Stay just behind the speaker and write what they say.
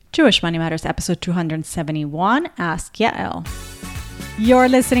Jewish Money Matters, episode 271, Ask Yael. You're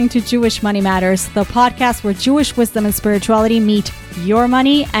listening to Jewish Money Matters, the podcast where Jewish wisdom and spirituality meet your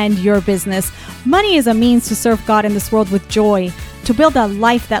money and your business. Money is a means to serve God in this world with joy, to build a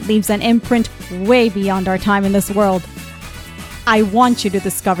life that leaves an imprint way beyond our time in this world. I want you to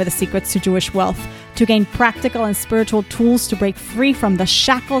discover the secrets to Jewish wealth, to gain practical and spiritual tools to break free from the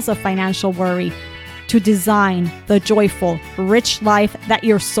shackles of financial worry, to design the joyful, rich life that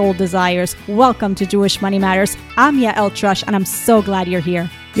your soul desires. Welcome to Jewish Money Matters. I'm Yael Trush, and I'm so glad you're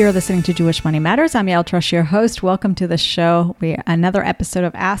here. You're listening to Jewish Money Matters. I'm Yael Trush, your host. Welcome to the show. Another episode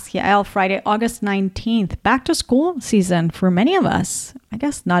of Ask Yael, Friday, August 19th. Back to school season for many of us. I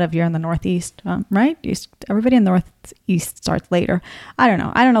guess not if you're in the Northeast, right? Everybody in the Northeast starts later. I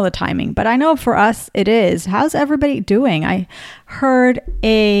don't know the timing, but I know for us it is. How's everybody doing? I heard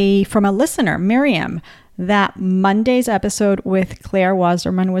from a listener, Miriam, that Monday's episode with Claire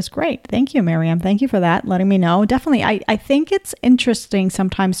Wasserman was great. Thank you, Miriam. Thank you for that, letting me know. Definitely, I think it's interesting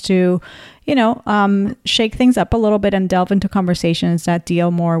sometimes to, shake things up a little bit and delve into conversations that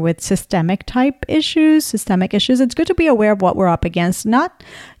deal more with systemic issues. It's good to be aware of what we're up against.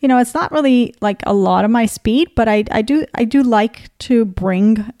 It's not really like a lot of my speed, but I do like to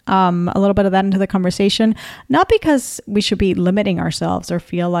bring a little bit of that into the conversation, not because we should be limiting ourselves or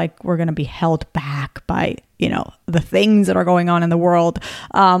feel like we're going to be held back by, the things that are going on in the world,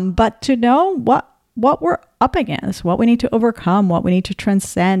 but to know what we're up against, what we need to overcome, what we need to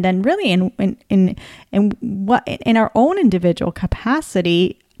transcend, and really in our own individual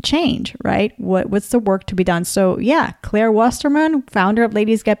capacity change, right? What's the work to be done? So yeah, Claire Wasserman, founder of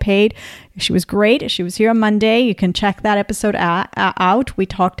Ladies Get Paid. She was great. She was here on Monday. You can check that episode out. We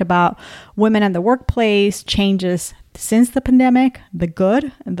talked about women in the workplace, changes since the pandemic, the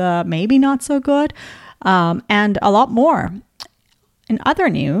good, the maybe not so good, and a lot more. In other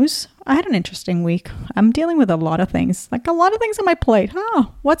news, I had an interesting week. I'm dealing with a lot of things on my plate.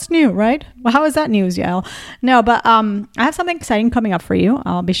 Oh, what's new, right? Well, how is that news, Yael? No, but I have something exciting coming up for you.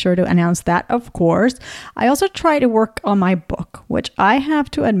 I'll be sure to announce that, of course. I also try to work on my book, which I have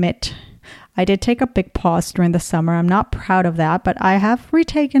to admit, I did take a big pause during the summer. I'm not proud of that, but I have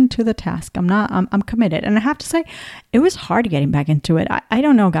retaken to the task. I'm committed. And I have to say, it was hard getting back into it. I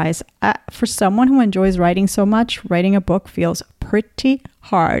don't know, guys. For someone who enjoys writing so much, writing a book feels pretty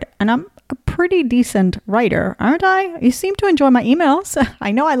hard. And I'm a pretty decent writer, aren't I? You seem to enjoy my emails.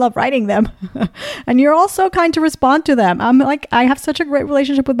 I know I love writing them. And you're all so kind to respond to them. I have such a great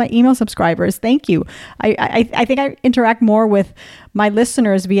relationship with my email subscribers. Thank you. I think I interact more with my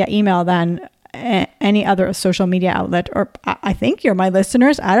listeners via email than any other social media outlet, or I think you're my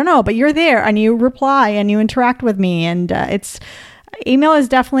listeners. I don't know, but you're there and you reply and you interact with me. And email is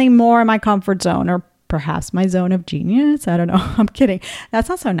definitely more my comfort zone, or perhaps my zone of genius. I don't know. I'm kidding. That's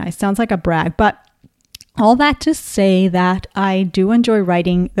not so nice. Sounds like a brag, but all that to say that I do enjoy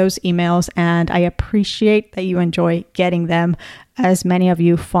writing those emails, and I appreciate that you enjoy getting them, as many of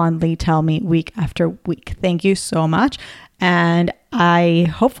you fondly tell me week after week. Thank you so much. And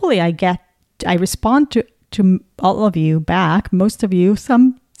I respond to all of you back, most of you.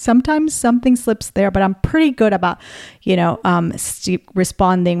 Sometimes something slips there, but I'm pretty good about,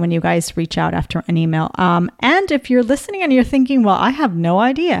 responding when you guys reach out after an email. And if you're listening and you're thinking, well, I have no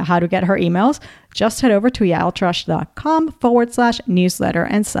idea how to get her emails, just head over to yaeltrush.com/newsletter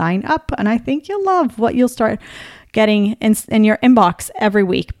and sign up. And I think you'll love what you'll start getting in your inbox every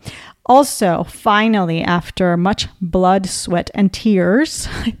week. Also, finally, after much blood, sweat, and tears,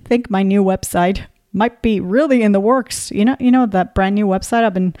 I think my new website might be really in the works. You know that brand new website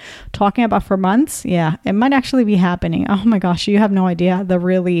I've been talking about for months? Yeah, it might actually be happening. Oh my gosh, you have no idea the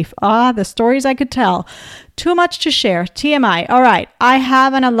relief. The stories I could tell. Too much to share. TMI. All right, I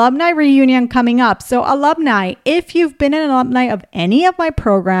have an alumni reunion coming up. So alumni, if you've been an alumni of any of my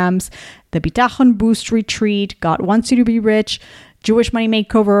programs, the Bitachon Boost Retreat, God Wants You to Be Rich, Jewish Money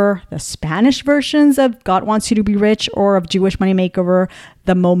Makeover, the Spanish versions of God Wants You to Be Rich or of Jewish Money Makeover,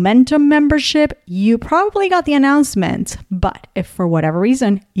 the Momentum membership, you probably got the announcement. But if for whatever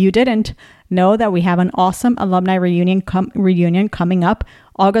reason you didn't, know that we have an awesome alumni reunion coming up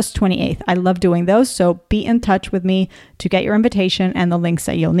August 28th. I love doing those. So be in touch with me to get your invitation and the links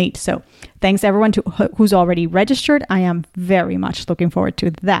that you'll need. So thanks everyone who's already registered. I am very much looking forward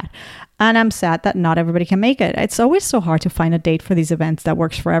to that. And I'm sad that not everybody can make it. It's always so hard to find a date for these events that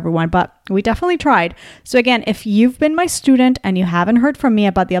works for everyone, but we definitely tried. So again, if you've been my student and you haven't heard from me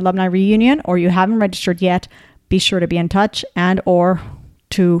about the alumni reunion or you haven't registered yet, be sure to be in touch and or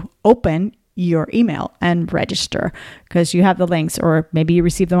to open your email and register because you have the links, or maybe you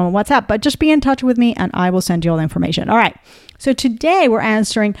receive them on WhatsApp, but just be in touch with me and I will send you all the information. All right. So today we're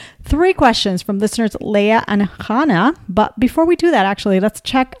answering 3 questions from listeners Leah and Hannah. But before we do that, actually, let's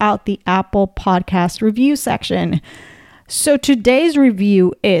check out the Apple Podcast review section. So today's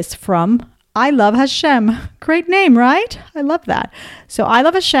review is from I Love Hashem. Great name, right? I love that. So I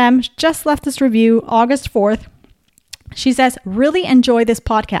Love Hashem just left this review August 4th. She says, really enjoy this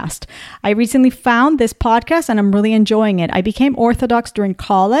podcast. I recently found this podcast and I'm really enjoying it. I became Orthodox during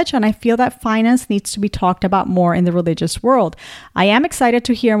college and I feel that finance needs to be talked about more in the religious world. I am excited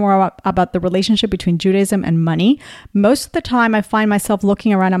to hear more about the relationship between Judaism and money. Most of the time, I find myself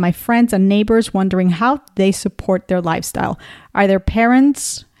looking around at my friends and neighbors wondering how they support their lifestyle. Are their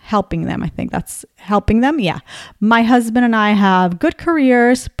parents helping them? I think that's helping them. Yeah. My husband and I have good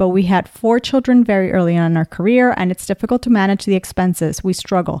careers, but we had 4 children very early on in our career and it's difficult to manage the expenses. We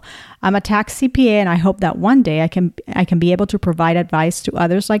struggle. I'm a tax CPA and I hope that one day I can be able to provide advice to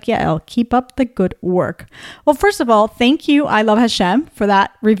others like Yael. Keep up the good work. Well, first of all, thank you, I Love Hashem, for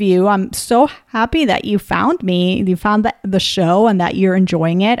that review. I'm so happy that you found me. You found the show and that you're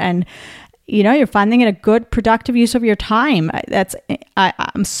enjoying it, and you're finding it a good, productive use of your time.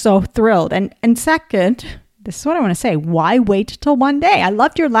 I'm so thrilled. And second, this is what I want to say. Why wait till one day? I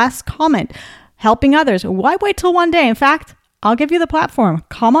loved your last comment, helping others. Why wait till one day? In fact, I'll give you the platform.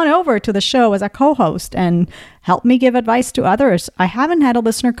 Come on over to the show as a co-host and help me give advice to others. I haven't had a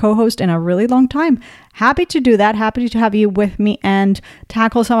listener co-host in a really long time. Happy to do that. Happy to have you with me and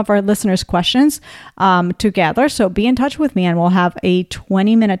tackle some of our listeners' questions together. So be in touch with me and we'll have a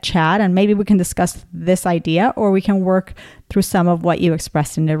 20-minute chat and maybe we can discuss this idea, or we can work through some of what you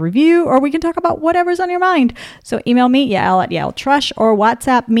expressed in the review, or we can talk about whatever's on your mind. So email me, Yael at YaelTrush, or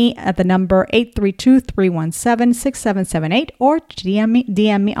WhatsApp me at the number 832-317-6778, or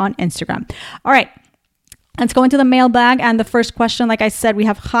DM me on Instagram. All right. Let's go into the mailbag. And the first question, like I said, we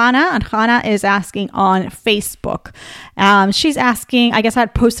have Hannah, and Hannah is asking on Facebook. She's asking, I guess I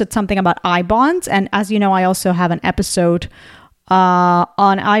had posted something about I-bonds. And as you know, I also have an episode on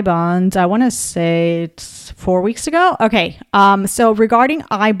I-bonds. I want to say it's 4 weeks ago. Okay. So regarding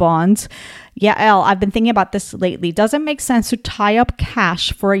I-bonds, Yael, I've been thinking about this lately. Does it make sense to tie up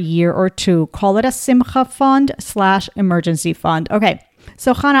cash for a year or 2? Call it a Simcha fund / emergency fund. Okay.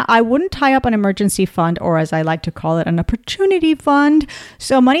 So Hannah, I wouldn't tie up an emergency fund, or as I like to call it, an opportunity fund.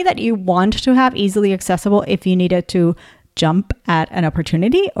 So money that you want to have easily accessible if you needed to jump at an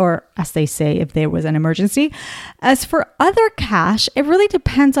opportunity, or as they say, if there was an emergency. As for other cash, it really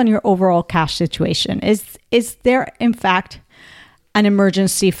depends on your overall cash situation. Is there, in fact, an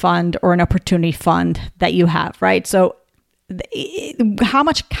emergency fund or an opportunity fund that you have, right? So how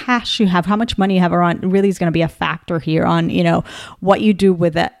much cash you have, how much money you have around really is going to be a factor here on, what you do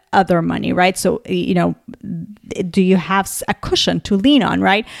with the other money, right? So, do you have a cushion to lean on,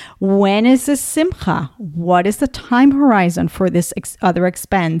 right? When is this Simcha? What is the time horizon for this other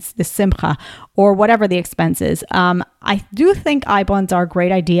expense, the Simcha, or whatever the expense is? I do think I-bonds are a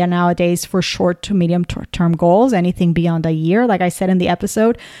great idea nowadays for short to medium term goals, anything beyond a year. Like I said in the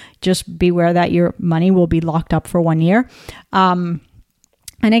episode, just beware that your money will be locked up for 1 year. And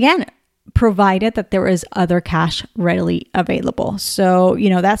again, provided that there is other cash readily available. So,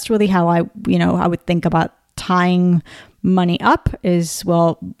 that's really how I would think about tying money up is,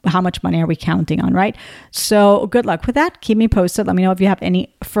 well, how much money are we counting on, right? So good luck with that. Keep me posted. Let me know if you have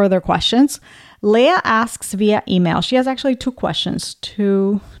any further questions. Leah asks via email. She has actually 2 questions.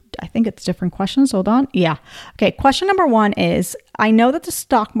 I think it's different questions. Hold on. Yeah. Okay. Question number 1 is, I know that the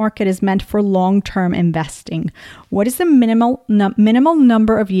stock market is meant for long-term investing. What is the minimal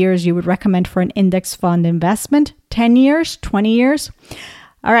number of years you would recommend for an index fund investment? 10 years, 20 years?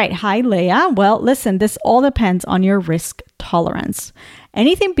 All right. Hi, Leah. Well, listen, this all depends on your risk tolerance.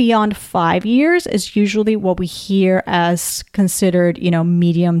 Anything beyond 5 years is usually what we hear as considered,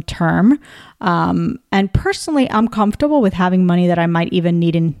 medium term. And personally, I'm comfortable with having money that I might even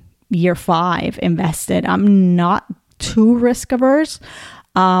need in year 5 invested. I'm not too risk averse.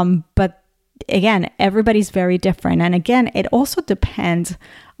 But again, everybody's very different. And again, it also depends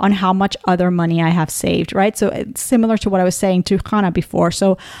on how much other money I have saved, right? So it's similar to what I was saying to Hannah before.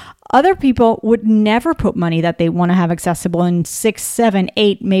 So other people would never put money that they want to have accessible in 6, 7,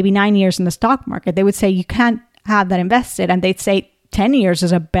 8, maybe 9 years in the stock market. They would say you can't have that invested. And they'd say 10 years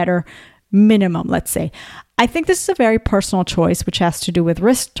is a better minimum, let's say. I think this is a very personal choice, which has to do with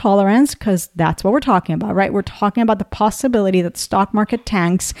risk tolerance, because that's what we're talking about, right? We're talking about the possibility that the stock market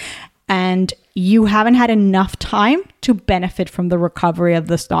tanks and you haven't had enough time to benefit from the recovery of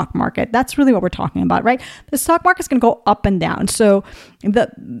the stock market. That's really what we're talking about, right? The stock market is going to go up and down. So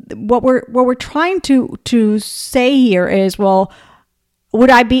what we're trying to say here is, well, would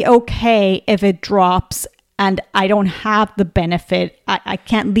I be okay if it drops and I don't have the benefit? I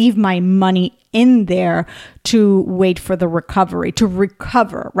can't leave my money in there to wait for the recovery, to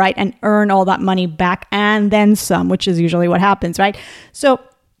recover, right? And earn all that money back and then some, which is usually what happens, right? So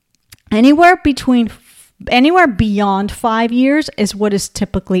anywhere beyond 5 years is what is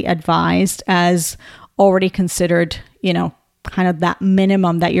typically advised as already considered, kind of that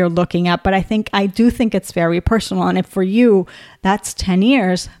minimum that you're looking at. But I do think it's very personal. And if for you, that's 10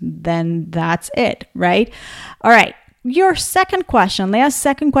 years, then that's it, right? All right. Your second question, Leah's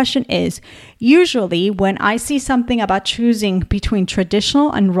second question is, usually when I see something about choosing between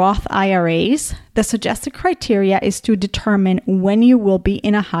traditional and Roth IRAs, the suggested criteria is to determine when you will be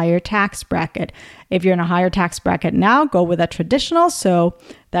in a higher tax bracket. If you're in a higher tax bracket now, go with a traditional so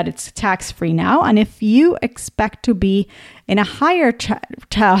that it's tax-free now. And if you expect to be in a higher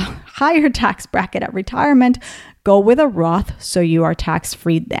tax bracket at retirement, go with a Roth so you are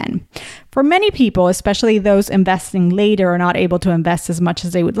tax-free then. For many people, especially those investing later or not able to invest as much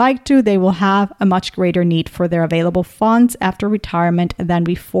as they would like to, they will have a much greater need for their available funds after retirement than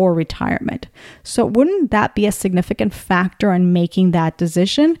before retirement. So wouldn't that be a significant factor in making that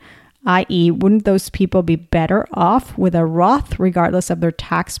decision? I.e., wouldn't those people be better off with a Roth regardless of their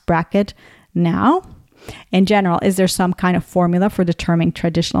tax bracket now? In general, is there some kind of formula for determining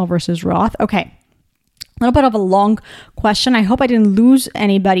traditional versus Roth? Okay. A little bit of a long question. I hope I didn't lose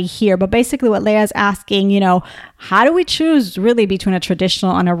anybody here, but basically what Leah's asking, how do we choose really between a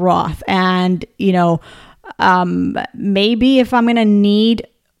traditional and a Roth? And, maybe if I'm going to need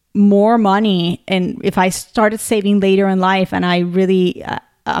more money and if I started saving later in life and I'm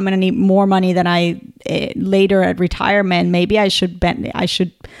going to need more money than later at retirement, maybe I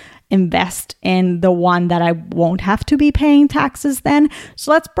should invest in the one that I won't have to be paying taxes then.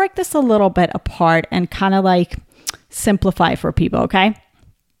 So let's break this a little bit apart and kind of simplify for people, okay?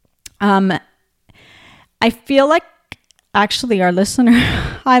 I feel like actually our listener,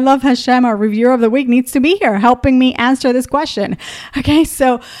 I love Hashem, our reviewer of the week, needs to be here helping me answer this question. Okay,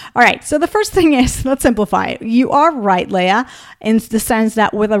 so, all right. So the first thing is, let's simplify it. You are right, Leah, in the sense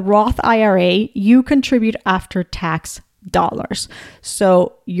that with a Roth IRA, you contribute after tax dollars.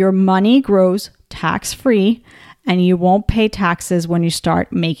 So your money grows tax-free and you won't pay taxes when you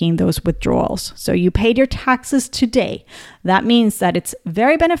start making those withdrawals. So you paid your taxes today. That means that it's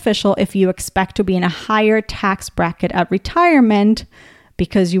very beneficial if you expect to be in a higher tax bracket at retirement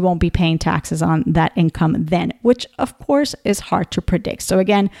because you won't be paying taxes on that income then, which of course is hard to predict. So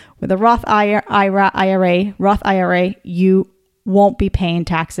again, with a Roth IRA, you won't be paying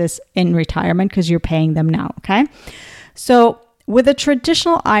taxes in retirement because you're paying them now, okay? So with a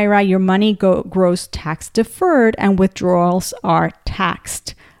traditional IRA, your money grows tax deferred and withdrawals are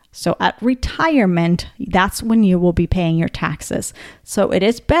taxed. So at retirement, that's when you will be paying your taxes. So it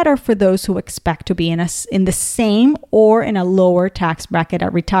is better for those who expect to be in the same or in a lower tax bracket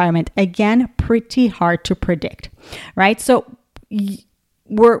at retirement. Again, pretty hard to predict, right? So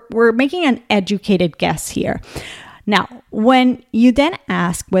we're making an educated guess here. Now, when you then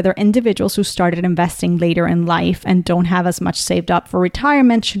ask whether individuals who started investing later in life and don't have as much saved up for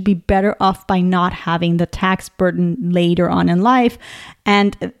retirement should be better off by not having the tax burden later on in life,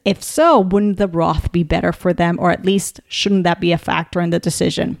 and if so, wouldn't the Roth be better for them, or at least shouldn't that be a factor in the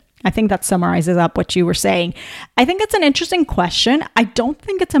decision? I think that summarizes up what you were saying. I think it's an interesting question. I don't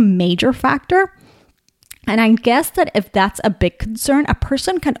think it's a major factor. And I guess that if that's a big concern, a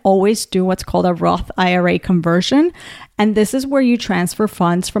person can always do what's called a Roth IRA conversion. And this is where you transfer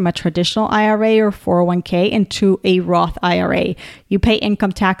funds from a traditional IRA or 401k into a Roth IRA. You pay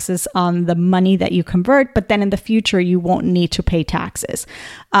income taxes on the money that you convert, but then in the future, you won't need to pay taxes.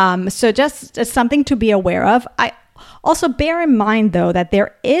 So just something to be aware of. Also, bear in mind, though, that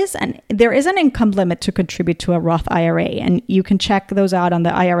there is an income limit to contribute to a Roth IRA, and you can check those out on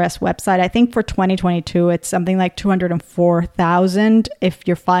the IRS website. I think for 2022, it's something like $204,000 if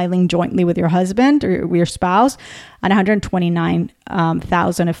you're filing jointly with your husband or your spouse, and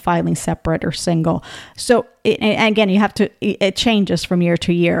 $129,000 if filing separate or single. So again, it changes from year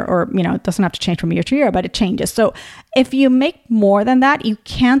to year, or it doesn't have to change from year to year, but it changes. So if you make more than that, you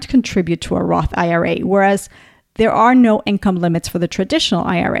can't contribute to a Roth IRA, whereas there are no income limits for the traditional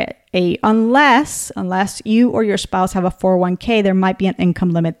IRA unless you or your spouse have a 401k. There might be an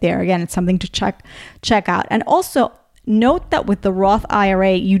income limit there. Again, it's something to check out. And also note that with the Roth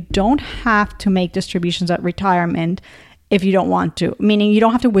IRA, you don't have to make distributions at retirement if you don't want to, meaning you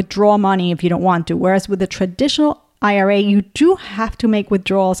don't have to withdraw money if you don't want to. Whereas with the traditional IRA, you do have to make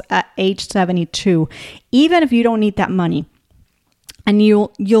withdrawals at age 72, even if you don't need that money. And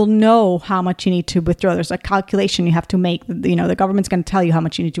you'll know how much you need to withdraw. There's a calculation you have to make. The government's going to tell you how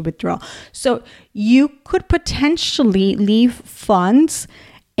much you need to withdraw. So you could potentially leave funds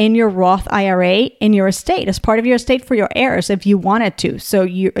in your Roth IRA in your estate as part of your estate for your heirs if you wanted to. So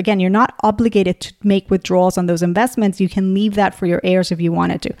you're not obligated to make withdrawals on those investments. You can leave that for your heirs if you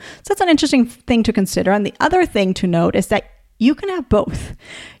wanted to. So that's an interesting thing to consider. And the other thing to note is that you can have both.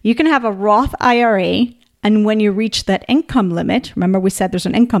 You can have a Roth IRA, and when you reach that income limit, remember we said there's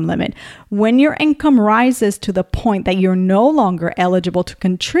an income limit, when your income rises to the point that you're no longer eligible to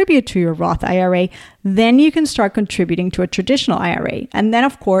contribute to your Roth IRA, then you can start contributing to a traditional IRA. And then,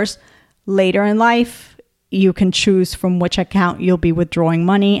 of course, later in life, you can choose from which account you'll be withdrawing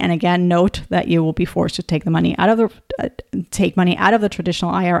money. And again, note that you will be forced to take money out of the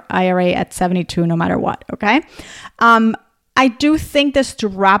traditional IRA at 72, no matter what. Okay. I do think this, to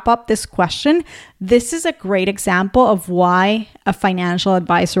wrap up this question, this is a great example of why a financial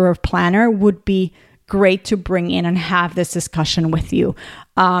advisor or planner would be great to bring in and have this discussion with you,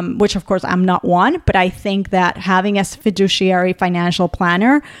 which of course I'm not one, but I think that having a fiduciary financial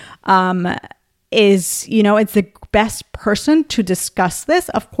planner is, it's the best person to discuss this.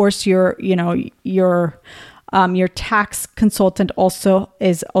 Of course, your tax consultant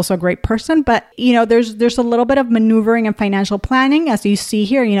is also a great person, but there's a little bit of maneuvering and financial planning, as you see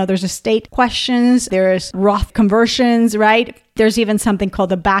here. There's estate questions, there's Roth conversions, right? There's even something called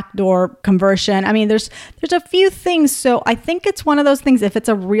the backdoor conversion. I mean, there's a few things. So I think it's one of those things, if it's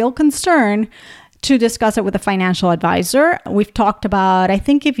a real concern, to discuss it with a financial advisor. We've talked about, I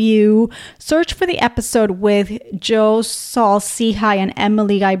think if you search for the episode with Joe Saul-Sehy and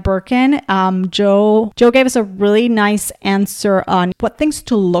Emily Guy Birkin, Joe gave us a really nice answer on what things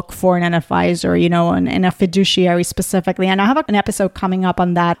to look for in an advisor, and a fiduciary specifically. And I have an episode coming up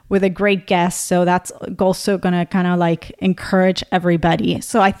on that with a great guest. So that's also going to kind of like encourage everybody.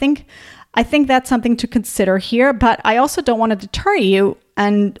 So I think that's something to consider here, but I also don't want to deter you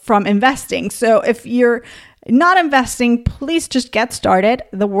from investing. So if you're not investing, please just get started.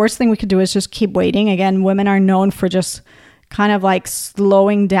 The worst thing we could do is just keep waiting. Again, women are known for just kind of like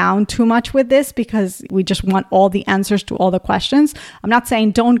slowing down too much with this because we just want all the answers to all the questions. I'm not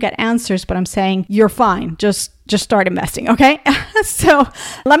saying don't get answers, but I'm saying you're fine. Just start investing, okay? So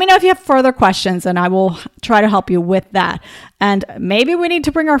let me know if you have further questions and I will try to help you with that. And maybe we need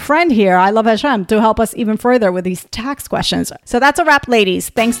to bring our friend here, I Love Hashem, to help us even further with these tax questions. So that's a wrap, ladies.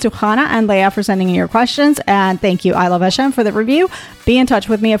 Thanks to Hannah and Leah for sending in your questions. And thank you, I Love Hashem, for the review. Be in touch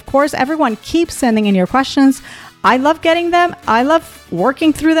with me. Of course, everyone keep sending in your questions. I love getting them. I love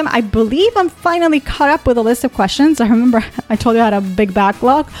working through them. I believe I'm finally caught up with a list of questions. I remember I told you I had a big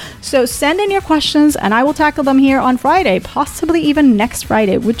backlog. So send in your questions and I will tackle them here on Friday, possibly even next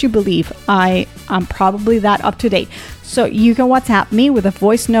Friday. Would you believe I'm probably that up to date? So you can WhatsApp me with a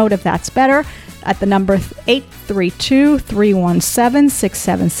voice note if that's better at the number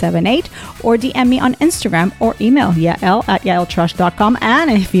 832-317-6778 or DM me on Instagram or email yael@yaeltrush.com. And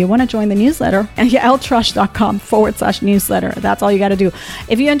if you want to join the newsletter, yaeltrush.com/newsletter. That's all you got to do.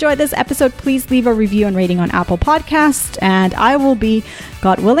 If you enjoyed this episode, please leave a review and rating on Apple Podcasts. And I will be,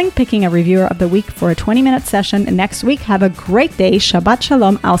 God willing, picking a reviewer of the week for a 20-minute session next week. Have a great day. Shabbat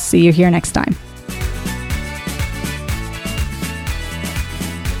Shalom. I'll see you here next time.